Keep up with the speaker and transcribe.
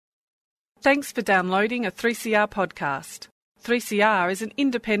Thanks for downloading a 3CR podcast. 3CR is an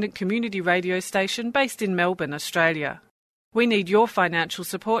independent community radio station based in Melbourne, Australia. We need your financial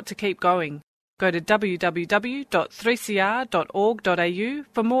support to keep going. Go to www.3cr.org.au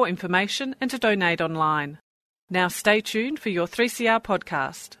for more information and to donate online. Now stay tuned for your 3CR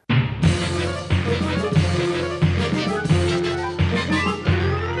podcast.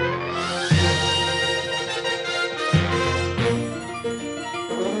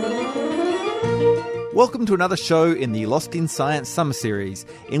 Welcome to another show in the Lost in Science Summer Series,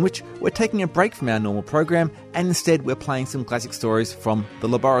 in which we're taking a break from our normal program and instead we're playing some classic stories from the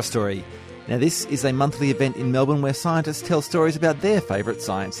Laboratory. Now this is a monthly event in Melbourne where scientists tell stories about their favourite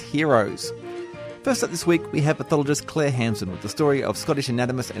science heroes. First up this week we have pathologist Claire Hampson with the story of Scottish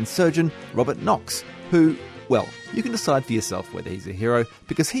anatomist and surgeon Robert Knox, who, well, you can decide for yourself whether he's a hero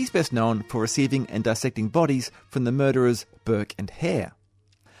because he's best known for receiving and dissecting bodies from the murderers Burke and Hare.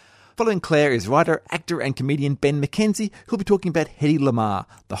 Following Claire is writer, actor and comedian Ben McKenzie, who'll be talking about Hedy Lamarr,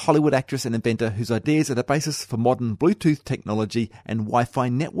 the Hollywood actress and inventor whose ideas are the basis for modern Bluetooth technology and Wi-Fi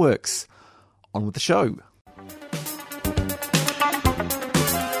networks. On with the show.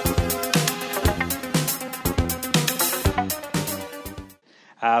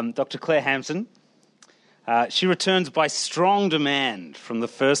 Dr. Claire Hampson. She returns by strong demand from the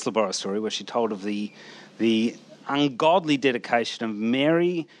first Laboratory, where she told of the ungodly dedication of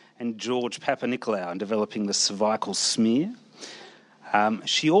Mary and George Papanicolaou in developing the cervical smear.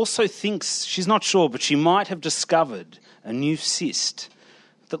 She also thinks, she's not sure, but she might have discovered a new cyst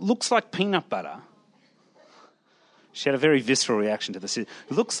that looks like peanut butter. She had a very visceral reaction to this. It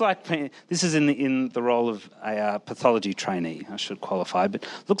looks like, this is in the role of a pathology trainee, I should qualify, but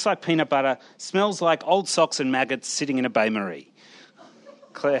looks like peanut butter, smells like old socks and maggots sitting in a bain-marie.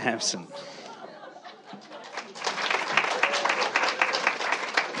 Claire Hampson.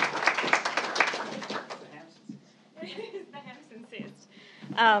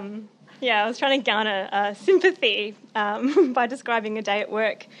 I was trying to garner sympathy by describing a day at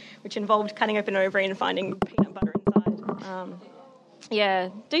work which involved cutting open an ovary and finding peanut butter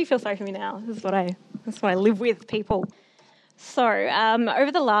inside. Do you feel sorry for me now? This is what I live with, people. So,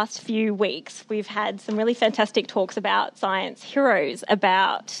 over the last few weeks, we've had some really fantastic talks about science heroes,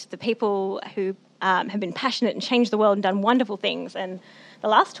 about the people who have been passionate and changed the world and done wonderful things. And the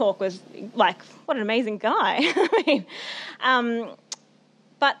last talk was like, what an amazing guy.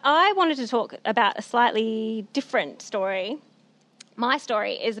 But I wanted to talk about a slightly different story. My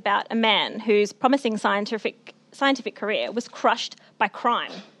story is about a man whose promising scientific career was crushed by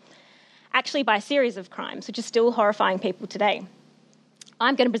crime. Actually, by a series of crimes, which is still horrifying people today.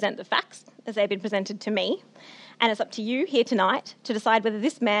 I'm going to present the facts as they've been presented to me, and it's up to you here tonight to decide whether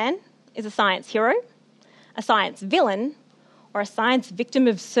this man is a science hero, a science villain, or a science victim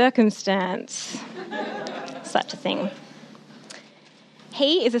of circumstance. Such a thing.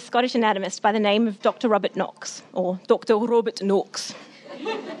 He is a Scottish anatomist by the name of Dr. Robert Knox, or Dr. Robert Knox.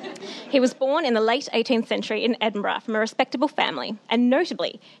 He was born in the late 18th century in Edinburgh from a respectable family, and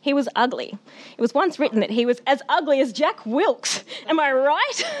notably, he was ugly. It was once written that he was as ugly as Jack Wilkes. Am I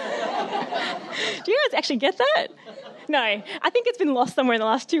right? Do you guys actually get that? No, I think it's been lost somewhere in the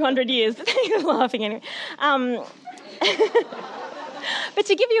last 200 years. You're laughing anyway. But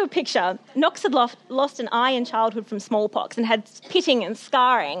to give you a picture, Knox had lost an eye in childhood from smallpox and had pitting and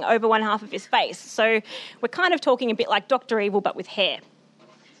scarring over one half of his face. So we're kind of talking a bit like Dr. Evil but with hair.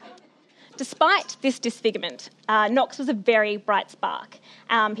 Despite this disfigurement, Knox was a very bright spark.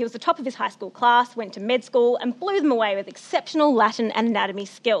 He was the top of his high school class, went to med school and blew them away with exceptional Latin and anatomy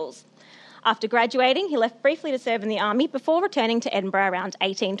skills. After graduating, he left briefly to serve in the army before returning to Edinburgh around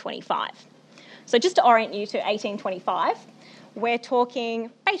 1825. So just to orient you to 1825, we're talking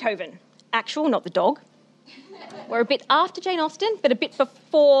Beethoven, actual, not the dog. We're a bit after Jane Austen, but a bit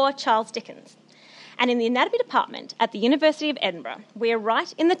before Charles Dickens. And in the anatomy department at the University of Edinburgh, we're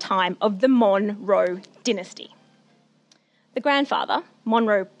right in the time of the Monro dynasty. The grandfather,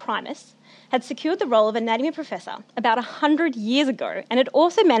 Monro Primus, had secured the role of anatomy professor about 100 years ago and had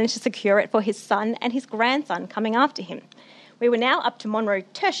also managed to secure it for his son and his grandson coming after him. We were now up to Monro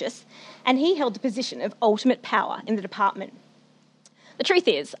Tertius, and he held the position of ultimate power in the department. The truth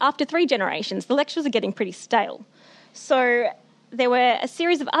is, after 3 generations, the lecturers are getting pretty stale. So there were a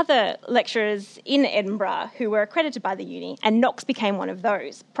series of other lecturers in Edinburgh who were accredited by the uni, and Knox became one of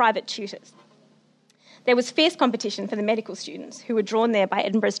those, private tutors. There was fierce competition for the medical students who were drawn there by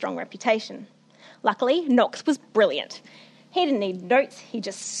Edinburgh's strong reputation. Luckily, Knox was brilliant. He didn't need notes, he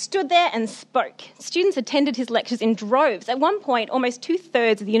just stood there and spoke. Students attended his lectures in droves. At one point, almost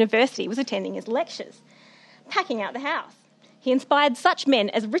 2/3 of the university was attending his lectures, packing out the house. He inspired such men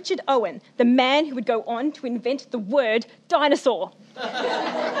as Richard Owen, the man who would go on to invent the word dinosaur.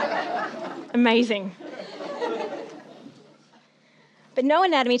 Amazing. But no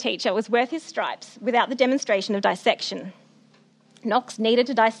anatomy teacher was worth his stripes without the demonstration of dissection. Knox needed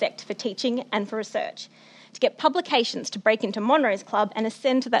to dissect for teaching and for research, to get publications to break into Monro's Club and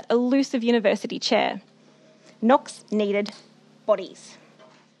ascend to that elusive university chair. Knox needed bodies.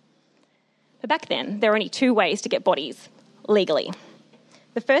 But back then, there were only two ways to get bodies legally.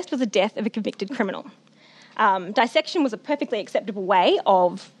 The first was the death of a convicted criminal. Dissection was a perfectly acceptable way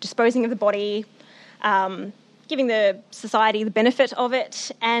of disposing of the body, giving the society the benefit of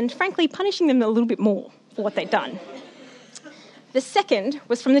it, and frankly, punishing them a little bit more for what they'd done. The second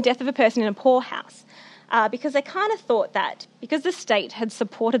was from the death of a person in a poorhouse, because they kind of thought that because the state had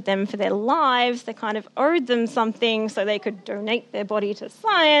supported them for their lives, they kind of owed them something so they could donate their body to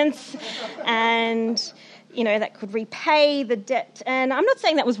science and, you know, that could repay the debt. And I'm not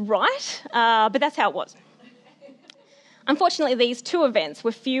saying that was right, but that's how it was. Unfortunately, these two events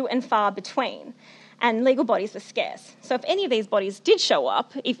were few and far between, and legal bodies were scarce. So if any of these bodies did show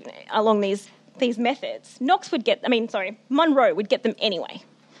up along these methods, Monro would get them anyway.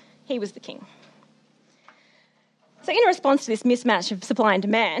 He was the king. So in response to this mismatch of supply and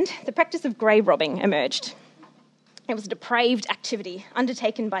demand, the practice of grave robbing emerged. It was a depraved activity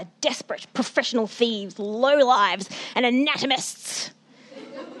undertaken by desperate professional thieves, lowlives, and anatomists,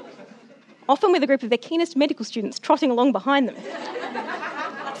 often with a group of their keenest medical students trotting along behind them.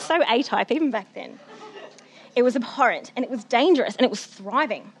 So A-type even back then. It was abhorrent, and it was dangerous, and it was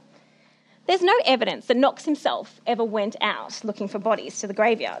thriving. There's no evidence that Knox himself ever went out looking for bodies to the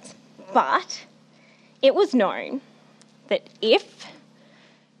graveyards, but it was known that if,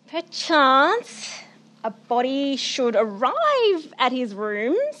 perchance, a body should arrive at his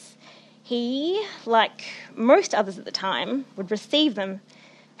rooms, he, like most others at the time, would receive them,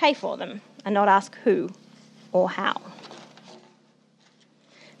 pay for them, and not ask who or how.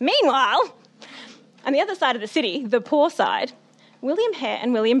 Meanwhile, on the other side of the city, the poor side, William Hare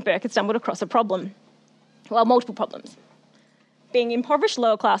and William Burke had stumbled across a problem. Well, multiple problems. Being impoverished,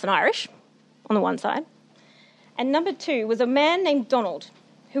 lower class and Irish, on the one side. And number two was a man named Donald,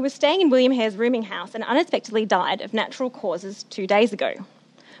 who was staying in William Hare's rooming house and unexpectedly died of natural causes 2 days ago,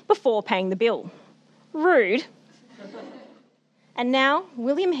 before paying the bill. Rude. And now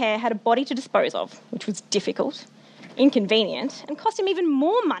William Hare had a body to dispose of, which was difficult, inconvenient, and cost him even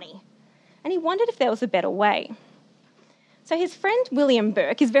more money. And he wondered if there was a better way. So his friend William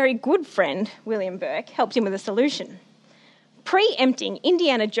Burke, his very good friend William Burke, helped him with a solution. Pre-empting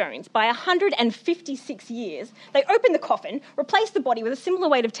Indiana Jones by 156 years, they opened the coffin, replaced the body with a similar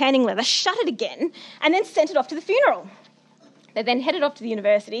weight of tanning leather, shut it again, and then sent it off to the funeral. They then headed off to the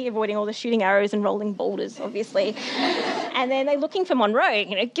university, avoiding all the shooting arrows and rolling boulders, obviously. And then they're looking for Monro,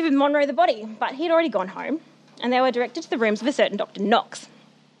 giving Monro the body. But he'd already gone home, and they were directed to the rooms of a certain Dr. Knox.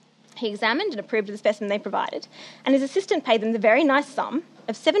 He examined and approved of the specimen they provided, and his assistant paid them the very nice sum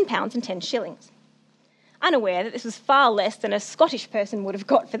of £7 and 10 shillings. Unaware that this was far less than a Scottish person would have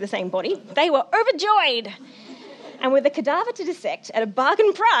got for the same body, they were overjoyed. And with the cadaver to dissect at a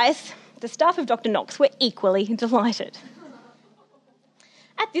bargain price, the staff of Dr. Knox were equally delighted.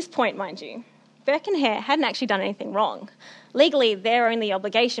 At this point, mind you, Burke and Hare hadn't actually done anything wrong. Legally, their only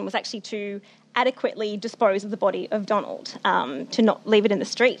obligation was actually to adequately dispose of the body of Donald, to not leave it in the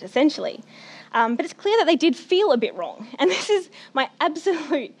street, essentially. But it's clear that they did feel a bit wrong. And this is my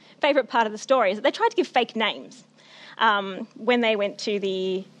absolute favourite part of the story, is that they tried to give fake names when they went to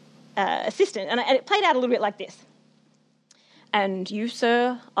the assistant. And it played out a little bit like this. And you,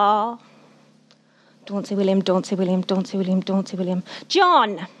 sir, are... Don't say William, don't say William, don't say William, don't say William.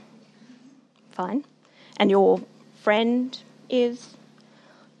 John! Fine. And your friend is...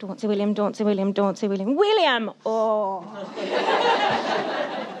 Don't say William, don't say William, don't say William. William! Oh.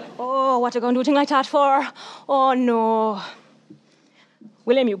 Oh, what are you going to do a thing like that for? Oh, no.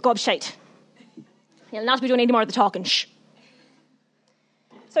 William, you gobshite. You'll not be doing any more of the talking. Shh.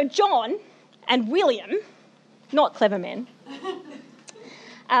 So John and William, not clever men,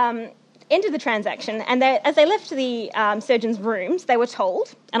 entered the transaction, and as they left the surgeon's rooms, they were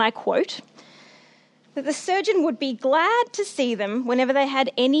told, and I quote, that the surgeon would be glad to see them whenever they had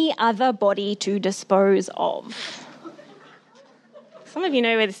any other body to dispose of. Some of you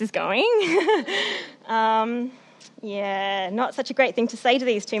know where this is going. Yeah, not such a great thing to say to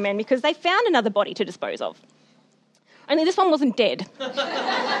these two men, because they found another body to dispose of. Only this one wasn't dead.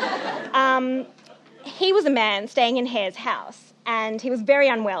 He was a man staying in Hare's house, and he was very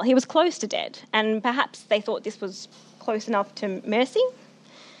unwell. He was close to dead, and perhaps they thought this was close enough to mercy.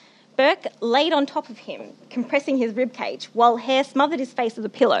 Burke laid on top of him, compressing his ribcage, while Hare smothered his face with a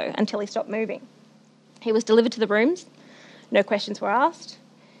pillow until he stopped moving. He was delivered to the rooms. No questions were asked.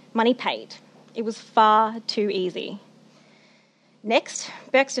 Money paid. It was far too easy. Next,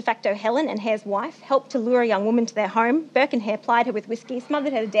 Burke's de facto Helen and Hare's wife helped to lure a young woman to their home. Burke and Hare plied her with whiskey,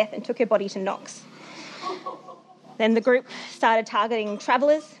 smothered her to death and took her body to Knox. Then the group started targeting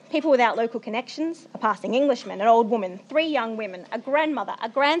travellers, people without local connections, a passing Englishman, an old woman, 3 young women, a grandmother, a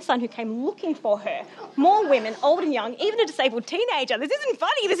grandson who came looking for her, more women, old and young, even a disabled teenager. This isn't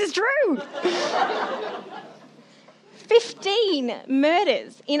funny, this is true. 15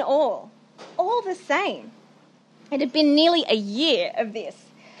 murders in all the same. It had been nearly a year of this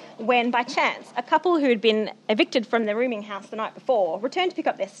when, by chance, a couple who had been evicted from their rooming house the night before returned to pick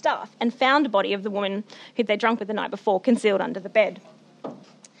up their stuff and found the body of the woman who'd they drunk with the night before concealed under the bed.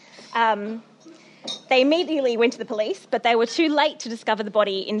 They immediately went to the police, but they were too late to discover the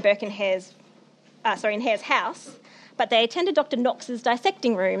body in Hare's house, but they attended Dr. Knox's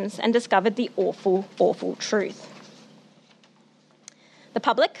dissecting rooms and discovered the awful, awful truth. The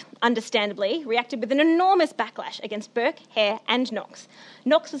public, understandably, reacted with an enormous backlash against Burke, Hare and Knox.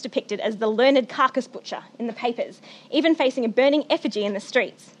 Knox was depicted as the learned carcass butcher in the papers, even facing a burning effigy in the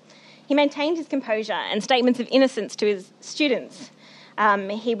streets. He maintained his composure and statements of innocence to his students.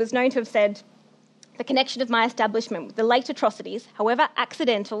 He was known to have said, "The connection of my establishment with the late atrocities, however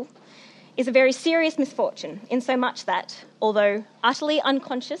accidental, is a very serious misfortune, insomuch that, although utterly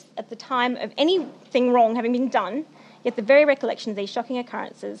unconscious at the time of anything wrong having been done, yet the very recollection of these shocking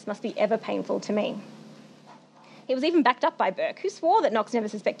occurrences must be ever painful to me." He was even backed up by Burke, who swore that Knox never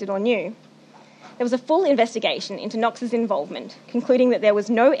suspected or knew. There was a full investigation into Knox's involvement, concluding that there was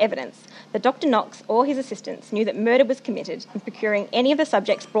no evidence that Dr. Knox or his assistants knew that murder was committed in procuring any of the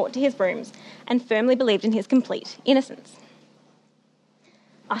subjects brought to his rooms, and firmly believed in his complete innocence.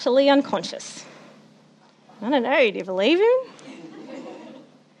 Utterly unconscious. I don't know, do you believe him?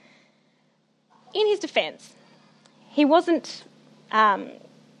 In his defence, he wasn't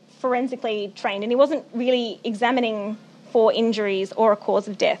forensically trained, and he wasn't really examining for injuries or a cause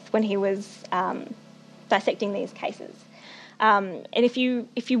of death when he was dissecting these cases. And if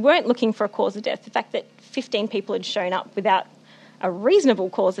you weren't looking for a cause of death, the fact that 15 people had shown up without a reasonable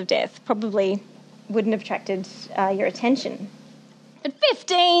cause of death probably wouldn't have attracted your attention. But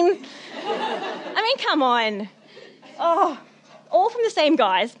 15! I mean, come on. Oh, all from the same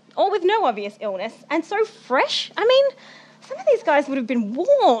guys, all with no obvious illness, and so fresh. I mean, some of these guys would have been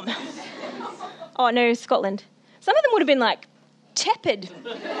warm. Oh, no, Scotland. Some of them would have been, like, tepid,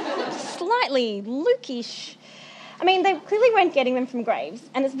 slightly lukish. I mean, they clearly weren't getting them from graves,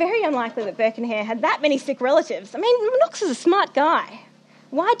 and it's very unlikely that Burke and Hare had that many sick relatives. I mean, Knox is a smart guy.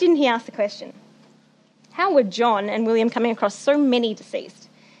 Why didn't he ask the question? How were John and William coming across so many deceased?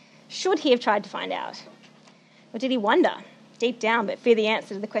 Should he have tried to find out? Or did he wonder, deep down, but fear the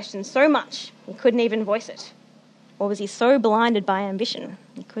answer to the question so much he couldn't even voice it? Or was he so blinded by ambition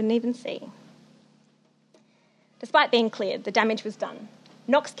he couldn't even see? Despite being cleared, the damage was done.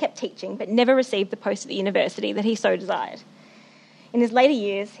 Knox kept teaching, but never received the post at the university that he so desired. In his later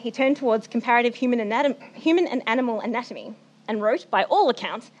years, he turned towards comparative human and animal anatomy and wrote, by all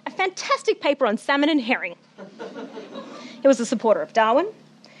accounts, a fantastic paper on salmon and herring. He was a supporter of Darwin.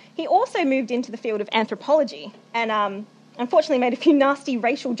 He also moved into the field of anthropology and unfortunately made a few nasty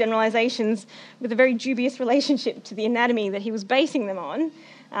racial generalisations with a very dubious relationship to the anatomy that he was basing them on.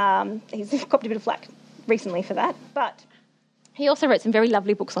 He's copped a bit of flack recently for that, but he also wrote some very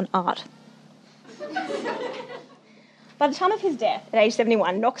lovely books on art. By the time of his death, at age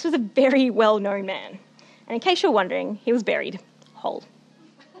 71, Knox was a very well-known man. And in case you're wondering, he was buried whole.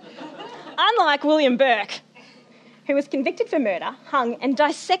 Unlike William Burke, who was convicted for murder, hung and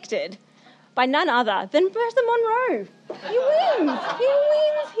dissected by none other than Bertha Monroe.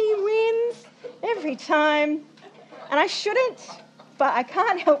 He wins every time. And I shouldn't, but I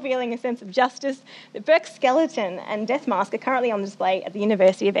can't help feeling a sense of justice that Burke's skeleton and death mask are currently on display at the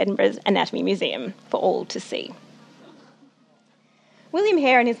University of Edinburgh's Anatomy Museum for all to see. William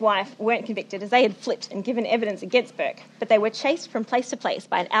Hare and his wife weren't convicted as they had flipped and given evidence against Burke, but they were chased from place to place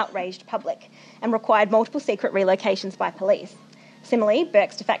by an outraged public and required multiple secret relocations by police. Similarly,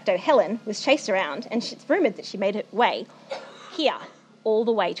 Burke's de facto Helen was chased around, and it's rumoured that she made her way here, all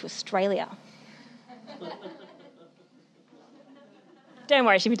the way to Australia. Don't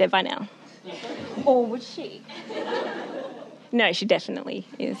worry, she'd be dead by now. Or would she? No, she definitely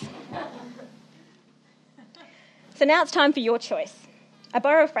is. So now it's time for your choice. I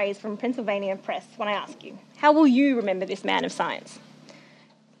borrow a phrase from Pennsylvania Press when I ask you, how will you remember this man of science?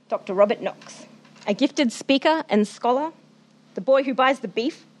 Dr. Robert Knox, a gifted speaker and scholar, the boy who buys the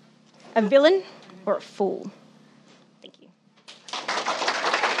beef, a villain or a fool? Thank you.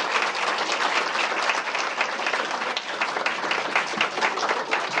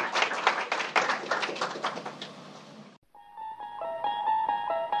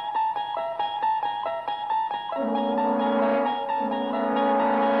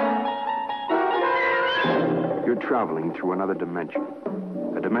 You're traveling through another dimension.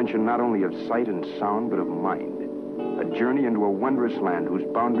 A dimension not only of sight and sound, but of mind. A journey into a wondrous land whose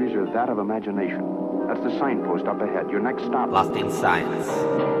boundaries are that of imagination. That's the signpost up ahead. Your next stop... Lost in Science.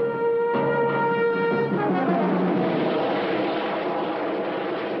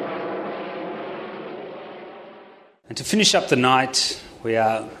 And to finish up the night, we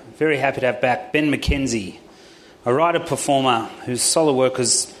are very happy to have back Ben McKenzie, a writer-performer whose solo work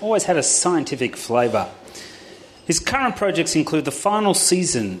has always had a scientific flavour. His current projects include the final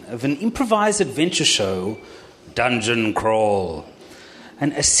season of an improvised adventure show, Dungeon Crawl,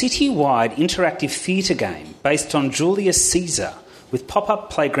 and a city-wide interactive theatre game based on Julius Caesar with pop-up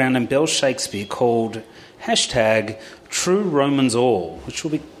playground and Bell Shakespeare called #True Romans All, which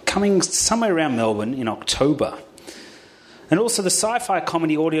will be coming somewhere around Melbourne in October. And also the sci-fi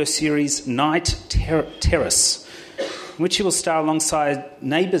comedy audio series Night Terrace, in which he will star alongside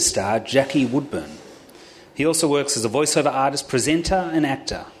Neighbours star Jackie Woodburn. He also works as a voiceover artist, presenter and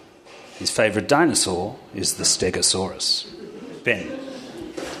actor. His favourite dinosaur is the Stegosaurus. Ben.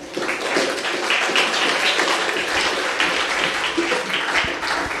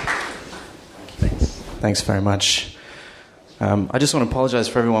 Thanks very much. I just want to apologise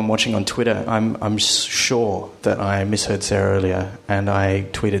for everyone watching on Twitter. I'm sure that I misheard Sarah earlier and I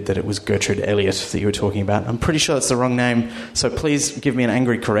tweeted that it was Gertrude Elliott that you were talking about. I'm pretty sure that's the wrong name, so please give me an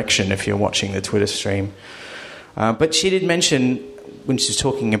angry correction if you're watching the Twitter stream. But she did mention, when she was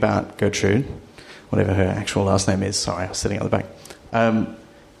talking about Gertrude, whatever her actual last name is, sorry, I was sitting at the back,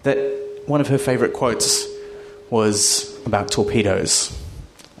 that one of her favourite quotes was about torpedoes.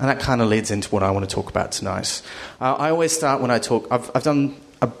 And that kind of leads into what I want to talk about tonight. I always start when I talk... I've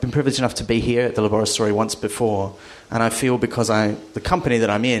been privileged enough to be here at the Laboratory once before, and I feel because the company that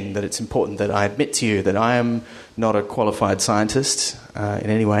I'm in, that it's important that I admit to you that I am not a qualified scientist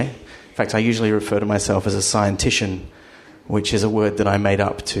in any way. In fact, I usually refer to myself as a scientician, which is a word that I made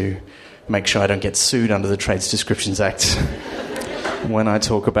up to make sure I don't get sued under the Trades Descriptions Act when I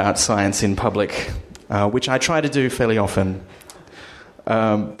talk about science in public, which I try to do fairly often.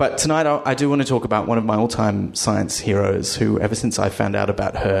 But tonight I do want to talk about one of my all-time science heroes who, ever since I found out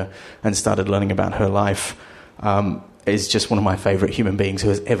about her and started learning about her life, is just one of my favourite human beings who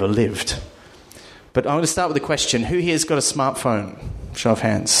has ever lived. But I want to start with a question. Who here's got a smartphone? Show of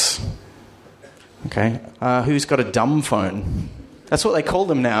hands. Okay. Who's got a dumb phone? That's what they call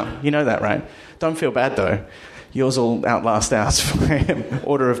them now. You know that, right? Don't feel bad, though. Yours will outlast ours by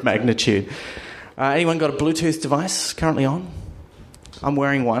order of magnitude. Anyone got a Bluetooth device currently on? I'm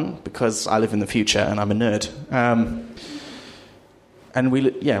wearing one because I live in the future and I'm a nerd. And we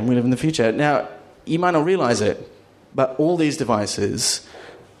live in the future. Now, you might not realise it, but all these devices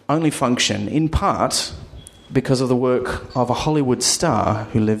only function in part because of the work of a Hollywood star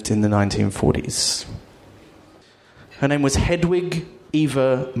who lived in the 1940s. Her name was Hedwig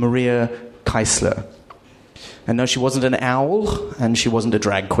Eva Maria Keisler. And no, she wasn't an owl and she wasn't a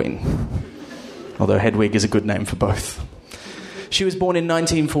drag queen, although Hedwig is a good name for both. She was born in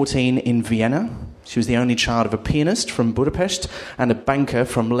 1914 in Vienna. She was the only child of a pianist from Budapest and a banker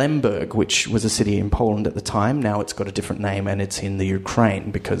from Lemberg, which was a city in Poland at the time. Now it's got a different name and it's in the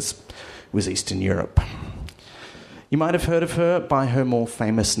Ukraine because it was Eastern Europe. You might have heard of her by her more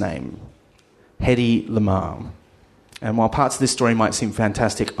famous name, Hedy Lamarr. And while parts of this story might seem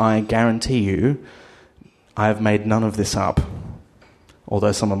fantastic, I guarantee you I have made none of this up.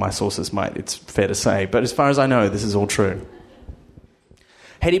 Although some of my sources might, it's fair to say. But as far as I know, this is all true.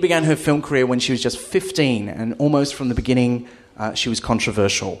 Hedy began her film career when she was just 15, and almost from the beginning, she was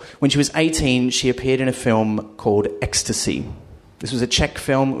controversial. When she was 18, she appeared in a film called Ecstasy. This was a Czech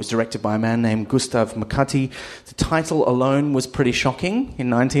film. It was directed by a man named Gustav Makati. The title alone was pretty shocking in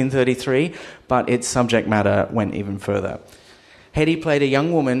 1933, but its subject matter went even further. Hedy played a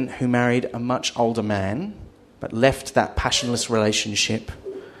young woman who married a much older man, but left that passionless relationship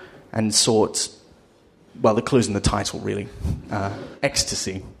and sought... well, the clue's in the title, really.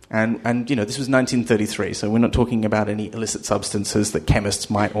 Ecstasy. And you know, this was 1933, so we're not talking about any illicit substances that chemists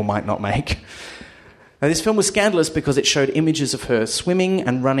might or might not make. Now, this film was scandalous because it showed images of her swimming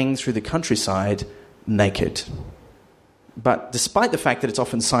and running through the countryside naked. But despite the fact that it's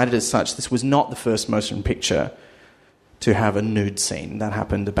often cited as such, this was not the first motion picture to have a nude scene. That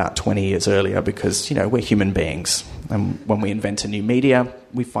happened about 20 years earlier because, we're human beings. And when we invent a new media,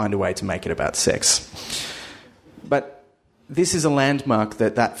 we find a way to make it about sex. But this is a landmark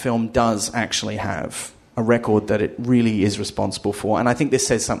that film does actually have, a record that it really is responsible for. And I think this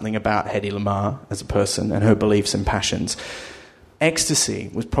says something about Hedy Lamarr as a person and her beliefs and passions.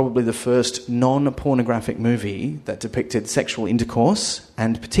 Ecstasy was probably the first non-pornographic movie that depicted sexual intercourse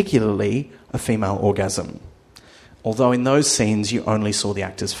and particularly a female orgasm. Although in those scenes you only saw the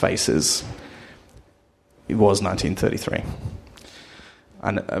actors' faces. It was 1933.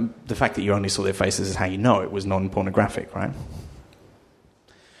 And the fact that you only saw their faces is how you know it was non-pornographic, right?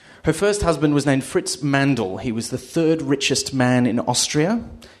 Her first husband was named Fritz Mandl. He was the third richest man in Austria.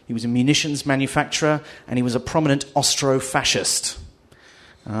 He was a munitions manufacturer, and he was a prominent Austro-fascist.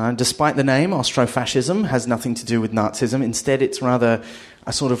 Despite the name, Austro-fascism has nothing to do with Nazism. Instead, it's rather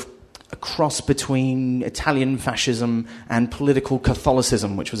a sort of a cross between Italian fascism and political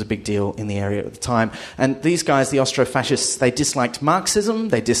Catholicism, which was a big deal in the area at the time. And these guys, the Austro-fascists, they disliked Marxism,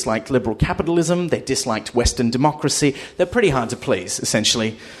 they disliked liberal capitalism, they disliked Western democracy. They're pretty hard to please,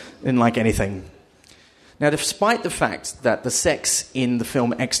 essentially, didn't like anything. Now, despite the fact that the sex in the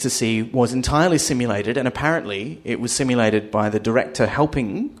film Ecstasy was entirely simulated, and apparently it was simulated by the director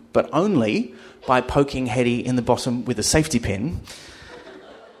helping, but only by poking Hedy in the bottom with a safety pin,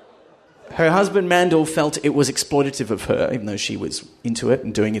 her husband Mandl felt it was exploitative of her, even though she was into it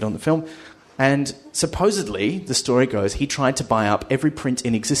and doing it on the film. And supposedly, the story goes, he tried to buy up every print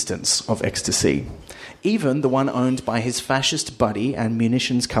in existence of Ecstasy, even the one owned by his fascist buddy and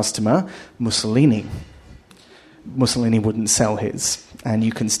munitions customer, Mussolini. Mussolini wouldn't sell his, and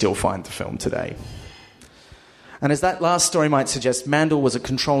you can still find the film today. And as that last story might suggest, Mandl was a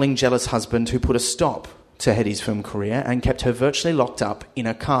controlling, jealous husband who put a stop to Hedy's film career and kept her virtually locked up in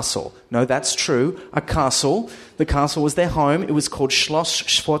a castle. No, that's true, a castle. The castle was their home. It was called Schloss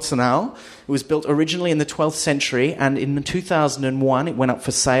Schwarzenau. It was built originally in the 12th century, and in 2001 it went up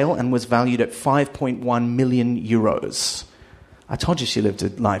for sale and was valued at 5.1 million euros. I told you she lived a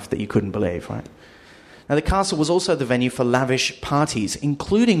life that you couldn't believe, right? Now, the castle was also the venue for lavish parties,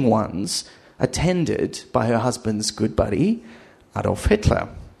 including ones attended by her husband's good buddy, Adolf Hitler.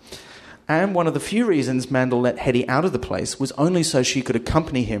 And one of the few reasons Mandl let Hedy out of the place was only so she could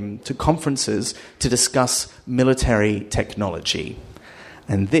accompany him to conferences to discuss military technology.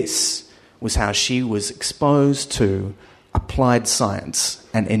 And this was how she was exposed to applied science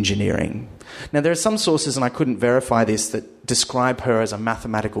and engineering. Now, there are some sources, and I couldn't verify this, that describe her as a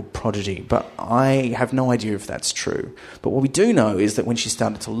mathematical prodigy, but I have no idea if that's true. But what we do know is that when she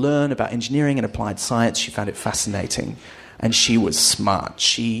started to learn about engineering and applied science, she found it fascinating. And she was smart.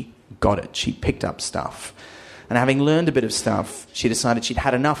 She got it. She picked up stuff. And having learned a bit of stuff, she decided she'd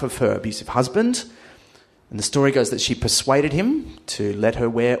had enough of her abusive husband. And the story goes that she persuaded him to let her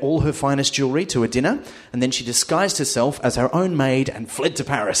wear all her finest jewellery to a dinner, and then she disguised herself as her own maid and fled to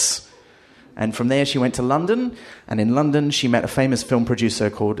Paris. And from there she went to London, and in London she met a famous film producer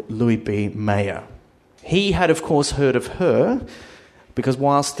called Louis B. Mayer. He had, of course, heard of her, because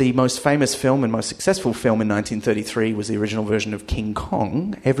whilst the most famous film and most successful film in 1933 was the original version of King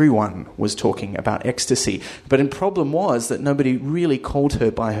Kong, everyone was talking about Ecstasy. But the problem was that nobody really called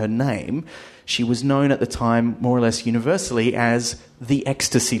her by her name. She was known at the time, more or less universally, as the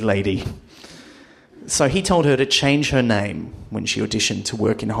Ecstasy Lady. So he told her to change her name when she auditioned to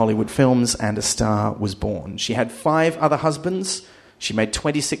work in Hollywood films, and a star was born. She had 5 other husbands. She made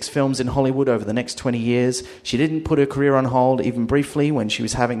 26 films in Hollywood over the next 20 years. She didn't put her career on hold even briefly when she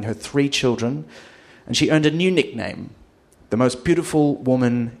was having her 3 children. And she earned a new nickname, the most beautiful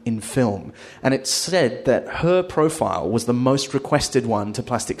woman in film. And it's said that her profile was the most requested one to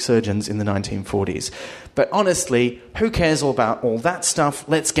plastic surgeons in the 1940s. But honestly, who cares all about all that stuff?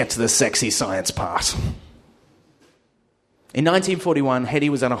 Let's get to the sexy science part. In 1941, Hedy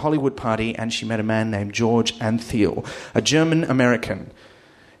was at a Hollywood party and she met a man named George Antheil, a German-American.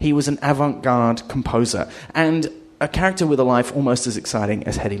 He was an avant-garde composer and a character with a life almost as exciting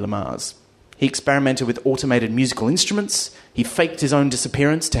as Hedy Lamarr's. He experimented with automated musical instruments. He faked his own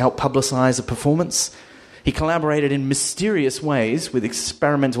disappearance to help publicise a performance. He collaborated in mysterious ways with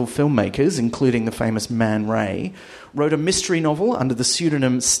experimental filmmakers, including the famous Man Ray, wrote a mystery novel under the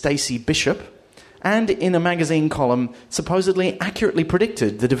pseudonym Stacey Bishop, and in a magazine column supposedly accurately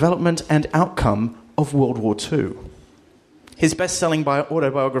predicted the development and outcome of World War II. His best-selling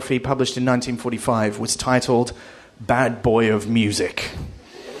autobiography, published in 1945, was titled Bad Boy of Music.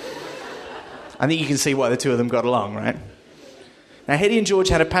 I think you can see why the two of them got along, right? Now, Hedy and George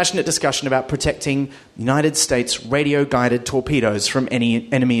had a passionate discussion about protecting United States radio-guided torpedoes from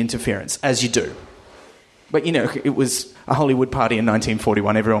any enemy interference, as you do. But, it was a Hollywood party in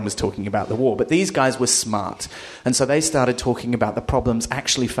 1941. Everyone was talking about the war. But these guys were smart. And so they started talking about the problems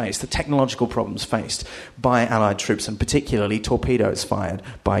actually faced, the technological problems faced by Allied troops, and particularly torpedoes fired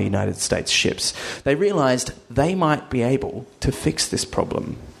by United States ships. They realised they might be able to fix this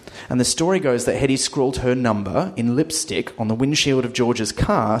problem. And the story goes that Hetty scrawled her number in lipstick on the windshield of George's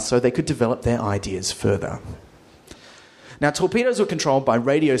car so they could develop their ideas further. Now, torpedoes were controlled by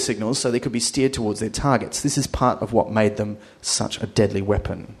radio signals so they could be steered towards their targets. This is part of what made them such a deadly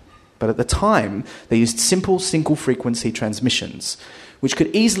weapon. But at the time, they used simple single-frequency transmissions, which could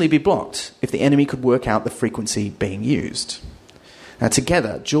easily be blocked if the enemy could work out the frequency being used. Now,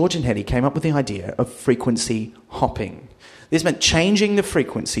 together, George and Hetty came up with the idea of frequency hopping. This meant changing the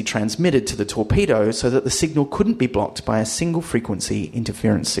frequency transmitted to the torpedo so that the signal couldn't be blocked by a single-frequency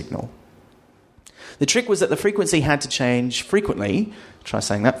interference signal. The trick was that the frequency had to change frequently, try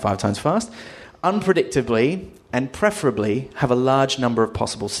saying that 5 times fast, unpredictably, and preferably have a large number of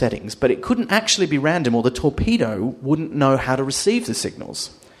possible settings. But it couldn't actually be random, or the torpedo wouldn't know how to receive the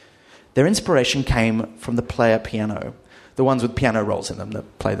signals. Their inspiration came from the player piano, the ones with piano rolls in them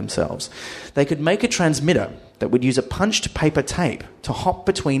that play themselves. They could make a transmitter that would use a punched paper tape to hop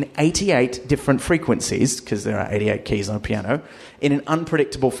between 88 different frequencies, because there are 88 keys on a piano, in an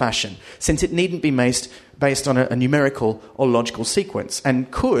unpredictable fashion, since it needn't be based on a numerical or logical sequence,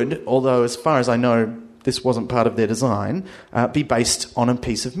 and could, although as far as I know this wasn't part of their design, be based on a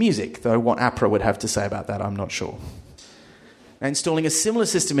piece of music, though what APRA would have to say about that, I'm not sure. Now, installing a similar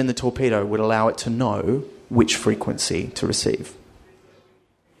system in the torpedo would allow it to know which frequency to receive.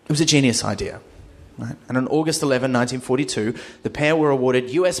 It was a genius idea. Right? And on August 11, 1942, the pair were awarded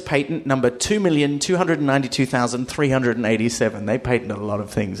US patent number 2,292,387. They patented a lot of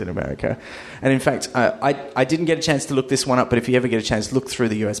things in America. And in fact, I didn't get a chance to look this one up, but if you ever get a chance, look through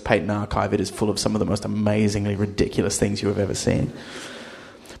the US Patent Archive. It is full of some of the most amazingly ridiculous things you have ever seen.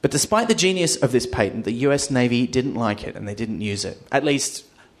 But despite the genius of this patent, the US Navy didn't like it and they didn't use it. At least,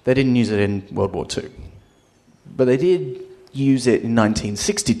 they didn't use it in World War II. But they did use it in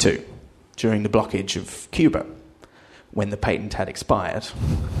 1962. During the blockage of Cuba, when the patent had expired.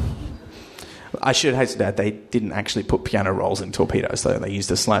 I should hasten to add, they didn't actually put piano rolls in torpedoes, though. They used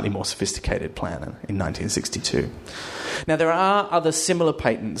a slightly more sophisticated plan in 1962. Now, there are other similar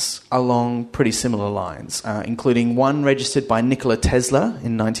patents along pretty similar lines, including one registered by Nikola Tesla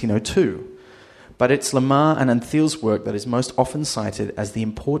in 1902. But it's Lamar and Antheil's work that is most often cited as the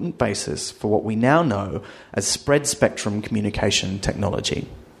important basis for what we now know as spread-spectrum communication technology.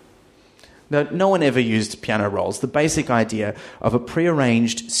 Now, no one ever used piano rolls, the basic idea of a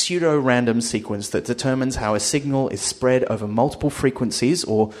prearranged pseudo-random sequence that determines how a signal is spread over multiple frequencies,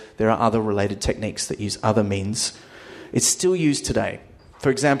 or there are other related techniques that use other means. It's still used today. For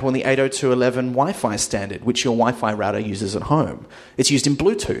example, in the 802.11 Wi-Fi standard, which your Wi-Fi router uses at home. It's used in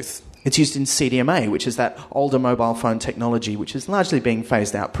Bluetooth. It's used in CDMA, which is that older mobile phone technology which is largely being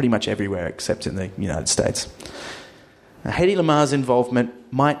phased out pretty much everywhere except in the United States. Now, Hedy Lamarr's involvement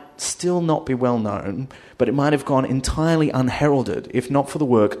might still not be well known, but it might have gone entirely unheralded if not for the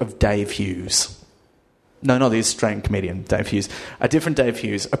work of Dave Hughes. No, not the Australian comedian, Dave Hughes. A different Dave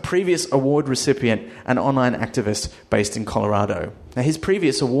Hughes, a previous award recipient and online activist based in Colorado. Now, his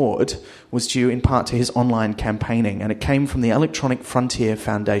previous award was due in part to his online campaigning, and it came from the Electronic Frontier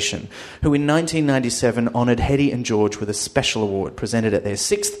Foundation, who in 1997 honoured Hedy and George with a special award presented at their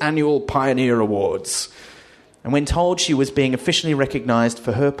 6th Annual Pioneer Awards. And when told she was being officially recognised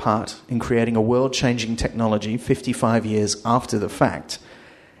for her part in creating a world-changing technology 55 years after the fact,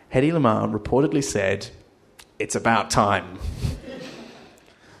 Hedy Lamarr reportedly said, "It's about time."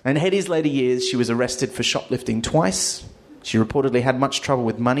 In Hedy's later years, she was arrested for shoplifting twice. She reportedly had much trouble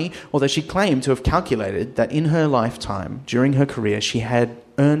with money, although she claimed to have calculated that in her lifetime, during her career, she had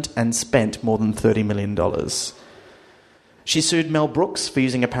earned and spent more than $30 million. She sued Mel Brooks for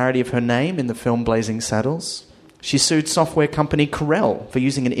using a parody of her name in the film Blazing Saddles. She sued software company Corel for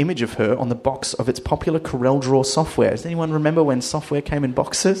using an image of her on the box of its popular CorelDRAW software. Does anyone remember when software came in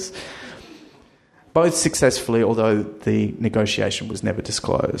boxes? Both successfully, although the negotiation was never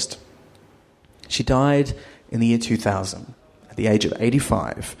disclosed. She died in the year 2000 at the age of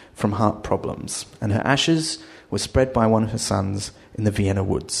 85 from heart problems, and her ashes were spread by one of her sons in the Vienna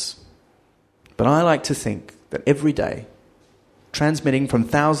woods. But I like to think that every day, transmitting from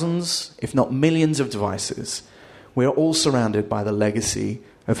thousands, if not millions of devices, we are all surrounded by the legacy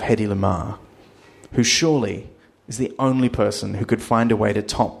of Hedy Lamarr, who surely is the only person who could find a way to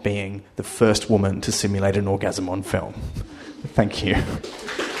top being the first woman to simulate an orgasm on film. Thank you.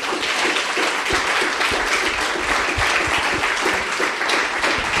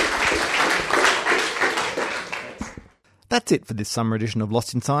 That's it for this summer edition of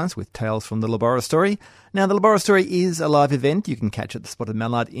Lost in Science with Tales from the Laboratory. Now, the Laboratory is a live event you can catch at the Spotted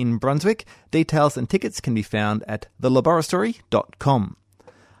Mallard in Brunswick. Details and tickets can be found at thelaboratory.com.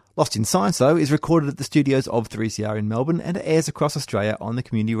 Lost in Science, though, is recorded at the studios of 3CR in Melbourne and airs across Australia on the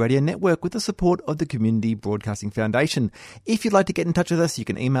Community Radio Network with the support of the Community Broadcasting Foundation. If you'd like to get in touch with us, you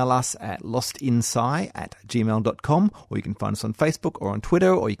can email us at lostinsci@gmail.com, or you can find us on Facebook or on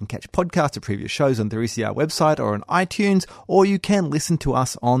Twitter, or you can catch podcasts of previous shows on the 3CR website or on iTunes, or you can listen to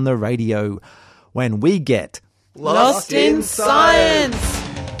us on the radio when we get Lost in Science!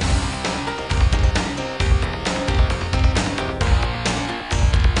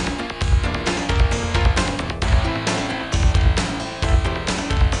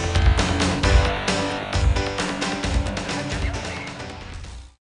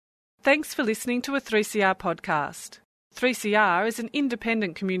 Thanks for listening to a 3CR podcast. 3CR is an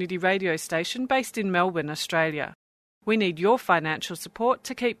independent community radio station based in Melbourne, Australia. We need your financial support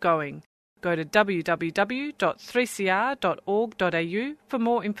to keep going. Go to www.3cr.org.au for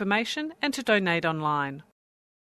more information and to donate online.